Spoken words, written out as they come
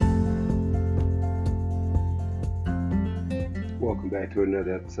Welcome back to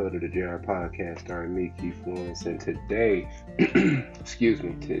another episode of the JR Podcast starring me, Keith Lawrence. And today,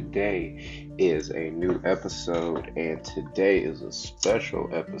 today is a new episode, and today is a special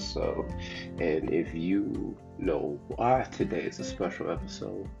episode. And if you know why today is a special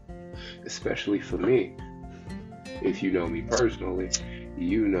episode, especially for me, if you know me personally,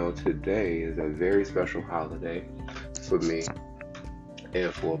 you know today is a very special holiday for me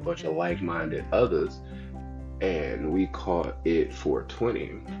and for a bunch of like-minded others. And we call it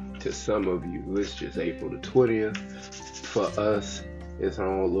 420. To some of you, it's just April the 20th. For us, it's our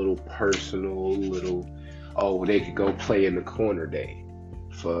own little personal they could go play in the corner day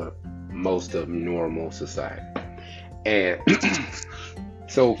for most of normal society. And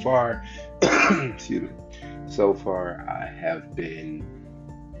so far, I have been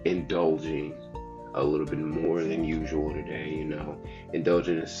indulging a little bit more than usual today,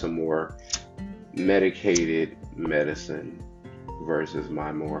 indulging in some more medicated medicine versus my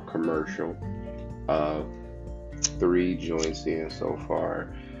more commercial. 3 joints in so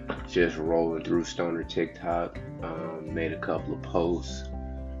far, just rolling through Stoner TikTok. Made a couple of posts.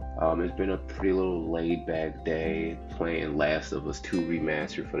 It's been a pretty little laid back day playing Last of Us 2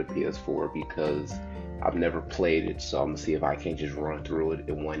 Remastered for the PS4 because I've never played it, so I'm gonna see if I can't just run through it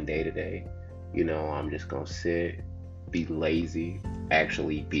in one day today. I'm just gonna sit, be lazy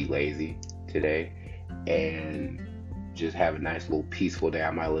today, and just have a nice little peaceful day.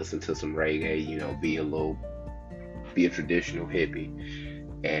 I might listen to some reggae, be a traditional hippie,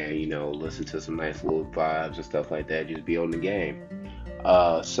 and listen to some nice little vibes and stuff like that. Just be on the game.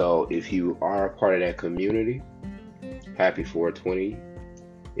 So if you are a part of that community, happy 420.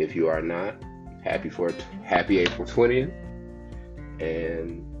 If you are not, happy April 20th.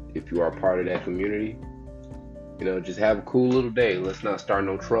 And if you are a part of that community, just have a cool little day. Let's not start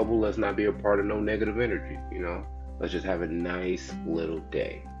no trouble. Let's not be a part of no negative energy, Let's just have a nice little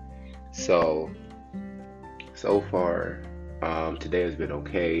day. So far, today has been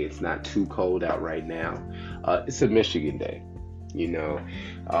okay. It's not too cold out right now. It's a Michigan day,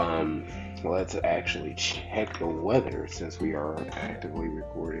 Let's actually check the weather since we are actively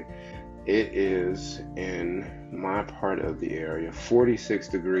recording. It is in my part of the area, 46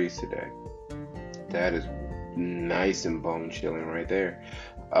 degrees today. That is nice and bone chilling right there.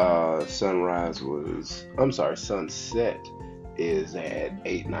 Sunset is at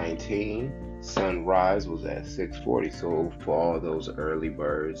 8:19. Sunrise was at 6:40. So for all those early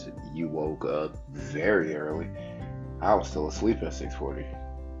birds, you woke up very early. I was still asleep at 6:40.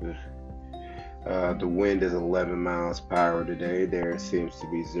 The wind is 11 miles per hour today. There seems to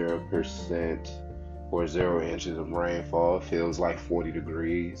be 0% or 0 inches of rainfall. It feels like 40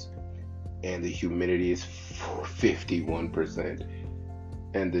 degrees. And the humidity is 51%.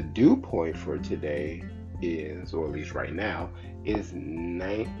 And the dew point for today is, or at least right now, is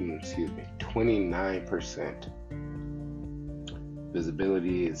 29%.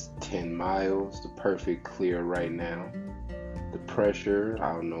 Visibility is 10 miles, the perfect clear right now. The pressure,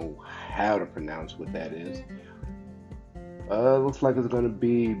 I don't know how to pronounce what that is. Looks like it's going to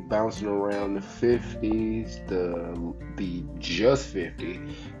be bouncing around the 50s, the just 50,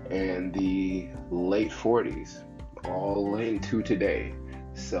 and the late 40s, all into today.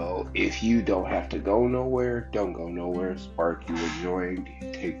 So if you don't have to go nowhere, don't go nowhere. Spark you a joint,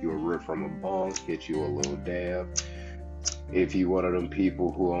 take you a rip from a bong, hit you a little dab. If you one of them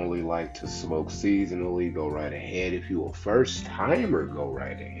people who only like to smoke seasonally, go right ahead. If you a first timer, go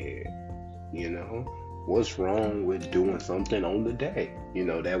right ahead. What's wrong with doing something on the day?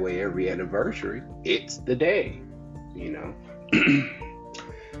 That way every anniversary, it's the day,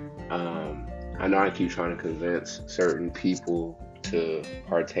 I know I keep trying to convince certain people to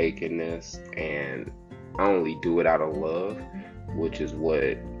partake in this, and I only do it out of love, which is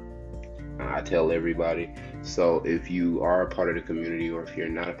what I tell everybody. So if you are a part of the community, or if you're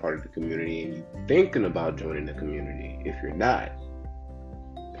not a part of the community and you're thinking about joining the community, if you're not,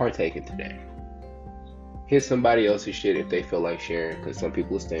 partake in today. Hit somebody else's shit if they feel like sharing, because some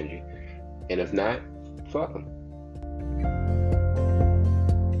people are stingy. And if not, fuck them.